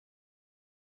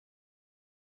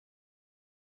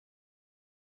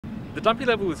The Dumpy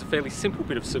level is a fairly simple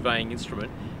bit of surveying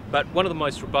instrument, but one of the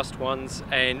most robust ones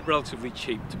and relatively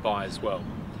cheap to buy as well.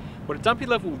 What a Dumpy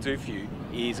level will do for you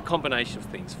is a combination of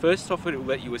things. First off, it will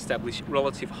let you establish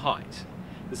relative height.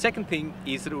 The second thing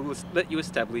is that it will let you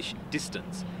establish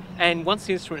distance. And once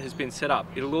the instrument has been set up,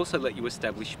 it will also let you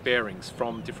establish bearings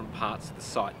from different parts of the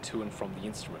site to and from the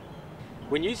instrument.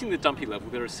 When using the Dumpy level,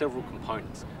 there are several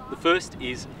components. The first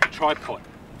is the tripod,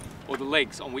 or the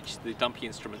legs on which the Dumpy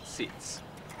instrument sits.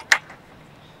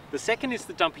 The second is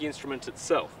the Dumpy instrument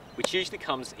itself, which usually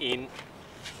comes in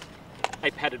a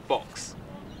padded box.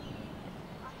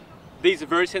 These are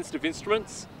very sensitive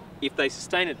instruments. If they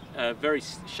sustain a very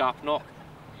sharp knock,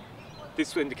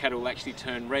 this indicator will actually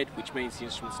turn red, which means the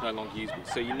instrument's no longer usable.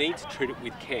 So you need to treat it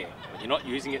with care. When you're not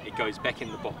using it, it goes back in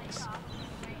the box.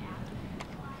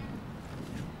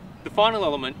 The final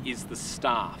element is the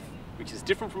staff, which is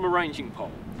different from a ranging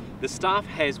pole. The staff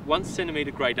has 1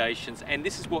 centimetre gradations, and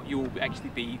this is what you'll actually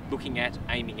be looking at,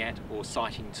 aiming at, or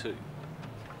sighting to.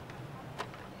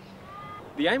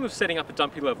 The aim of setting up a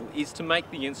Dumpy level is to make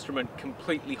the instrument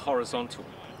completely horizontal.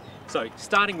 So,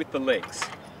 starting with the legs.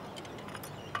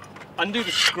 Undo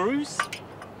the screws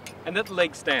and let the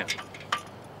legs down.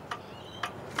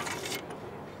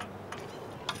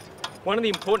 One of the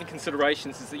important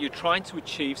considerations is that you're trying to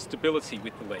achieve stability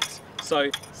with the legs.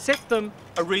 So set them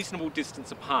a reasonable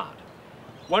distance apart.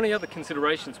 One of the other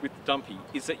considerations with the Dumpy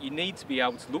is that you need to be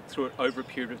able to look through it over a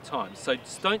period of time. So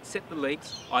just don't set the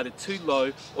legs either too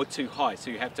low or too high. So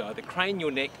you have to either crane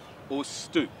your neck or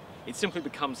stoop. It simply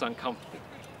becomes uncomfortable.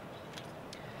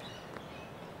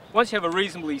 Once you have a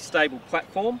reasonably stable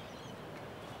platform,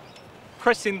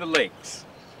 press in the legs.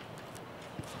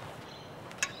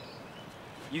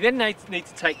 You then need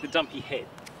to take the Dumpy head.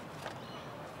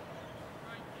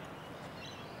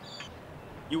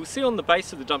 You will see on the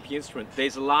base of the Dumpy instrument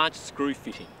there's a large screw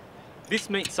fitting. This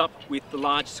meets up with the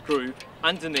large screw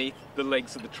underneath the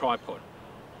legs of the tripod.